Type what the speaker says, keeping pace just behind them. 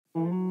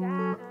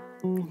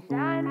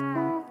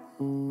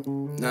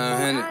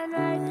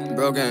900,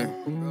 broken.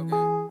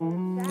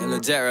 And Lil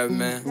Jack rapper,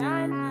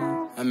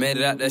 man. I made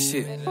it out that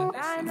shit.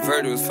 The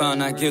verdict was found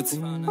not guilty.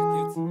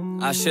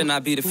 I should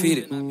not be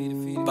defeated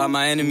by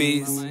my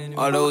enemies,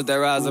 all those that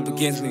rise up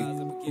against me.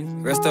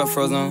 Rest up,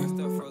 Frozen.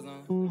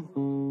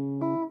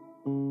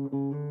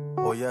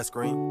 Oh yeah,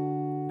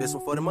 Scream. This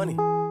one for the money.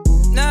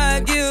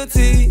 Not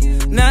guilty,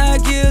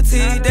 not guilty.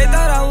 They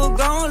thought I was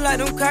gone, like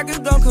them crackers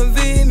gon'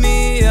 convict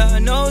me. Yeah,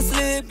 no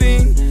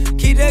slipping,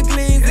 keep that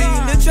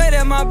glizzy. The trade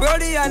at my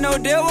brody, I know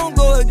they won't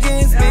go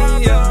against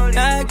me. Yeah,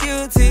 not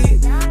guilty,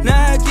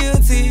 not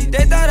guilty.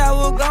 They thought I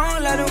was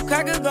gone, like them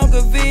crackers gon'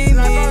 convict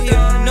me.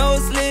 Yeah, no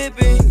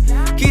slipping,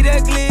 keep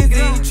that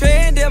glizzy.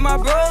 Trade at my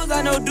bros,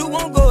 I know dude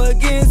won't go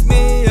against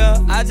me. Yeah,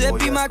 I just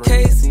beat my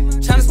case,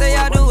 tryna stay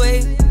out the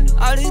way.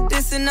 All this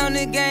dissing on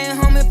the game,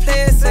 homie,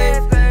 play it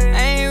safe. I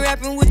ain't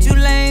rapping with you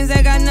lanes,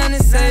 ain't got nothing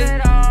to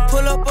say.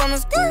 Pull up on the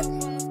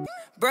skirt,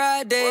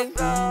 broad day,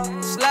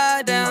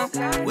 slide down,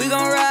 we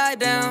gon' ride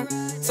down.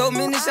 So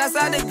many shots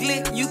out the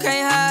clip, you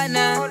can't hide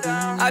now.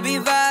 I be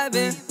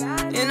vibing,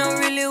 and I'm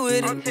really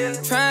with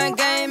it. Tryin'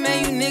 game,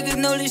 man, you niggas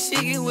know this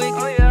shit get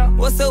wicked.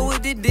 What's up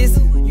with the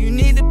dissing? You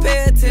need to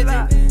pay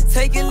attention.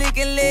 Take a lick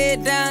and lay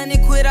it down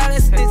and quit all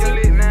that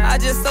stitching. I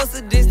just so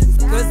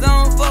sadistic, cause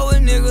I don't fuck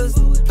with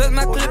niggas. Plus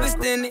my clip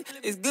extended,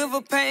 it's good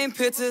for painting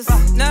pictures.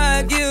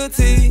 Not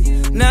guilty,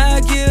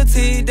 not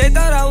guilty. They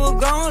thought I was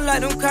gone,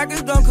 like them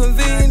crackers gon'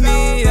 convict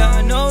me.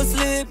 Yeah, no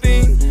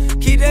slipping,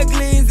 keep that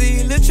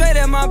glizzy. Lil' trade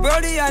at my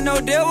brody, I know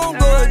they won't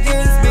go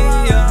against me.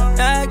 Yeah,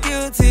 not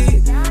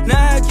guilty,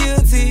 not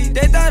guilty.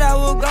 They thought I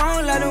was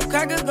gone, like them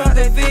crackers gon'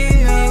 convict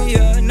me.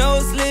 Yeah, no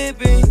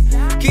slipping,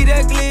 keep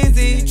that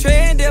glizzy.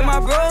 Trade at my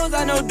bros,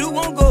 I know dude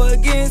won't go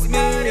against me.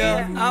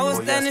 Yeah, I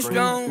was standing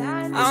strong,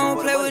 I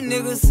don't play with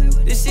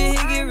niggas. This shit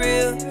here get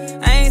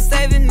real, I ain't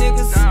saving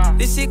niggas.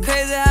 This shit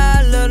crazy how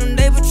I love them,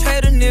 they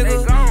betrayed a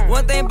nigga.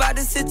 One thing about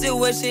the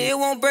situation, it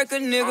won't break a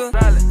nigga.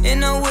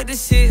 And I'm with the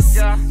shits,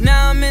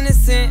 now I'm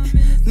innocent.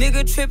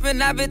 Nigga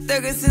trippin', I been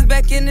thuggin' since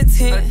back in the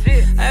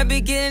tent. I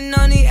be getting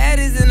on these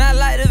addies and I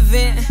like to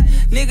vent.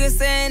 Niggas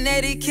saying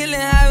that he killin'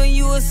 how when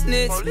you a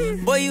snitch.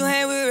 Boy, you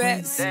hang with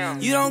rats,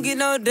 you don't get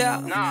no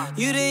doubt.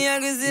 You the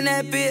youngest in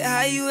that bit,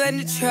 how you in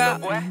the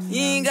trap?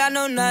 You ain't got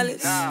no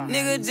knowledge,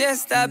 nigga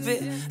just stop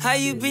it. How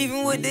you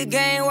beefin' with the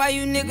game, why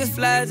you niggas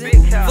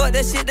flogging? Fuck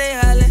that shit they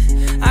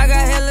hollin', I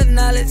got hella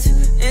knowledge.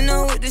 And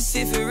I'm with this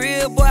shit for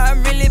real, boy,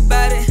 I'm really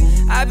bout it.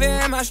 I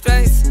been in my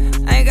stripes,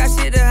 I ain't got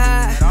shit to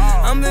hide.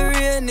 I'm a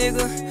real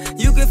nigga,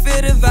 you can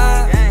feel the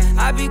vibe.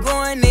 I be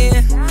going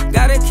in,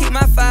 gotta keep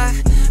my fire.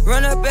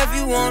 Run up if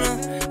you wanna,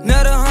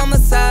 another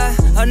homicide,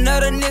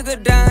 another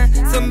nigga dying,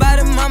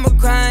 somebody mama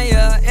crying,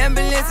 yeah,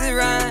 ambulance is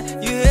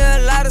riding, you hear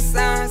a lot of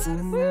signs.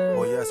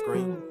 Oh yeah,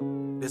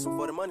 Scream. This one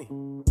for the money.